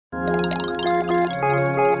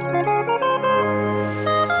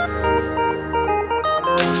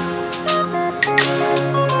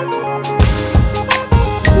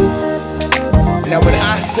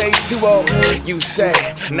say 2-0, you say,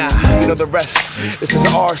 nah, you know the rest. This is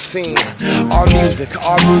our scene, our music,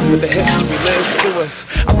 our movement, the history lives through us.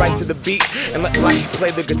 I write to the beat and let life play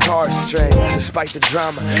the guitar strings. Despite the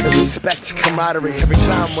drama, there's respect, camaraderie. Every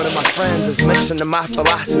time one of my friends is mentioned to my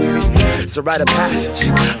philosophy, so write a passage.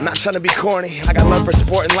 I'm not trying to be corny, I got love for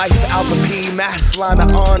sport and life. Alpha P, mass line to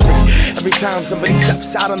Andre. Every time somebody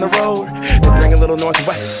steps out on the road, they bring a little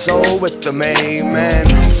Northwest soul with them, amen.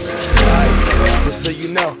 Just so you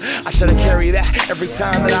know, I try to carry that every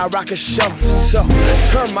time that I rock a show. So,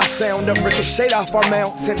 turn my sound up, ricochet off our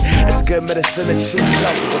mountain. It's good medicine that you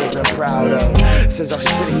yourself would have been proud of. Says our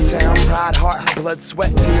city, town, pride, heart, blood,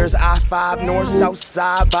 sweat, tears, I-5, north, south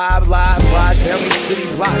side, vibe, live, fly down these city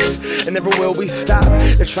blocks. And never will we stop.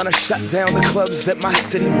 They're trying to shut down the clubs that my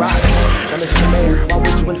city rocks. Now, Mr. Mayor, why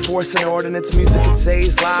would you enforce an ordinance? Music, it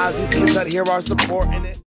saves lives. These kids out here are supporting it.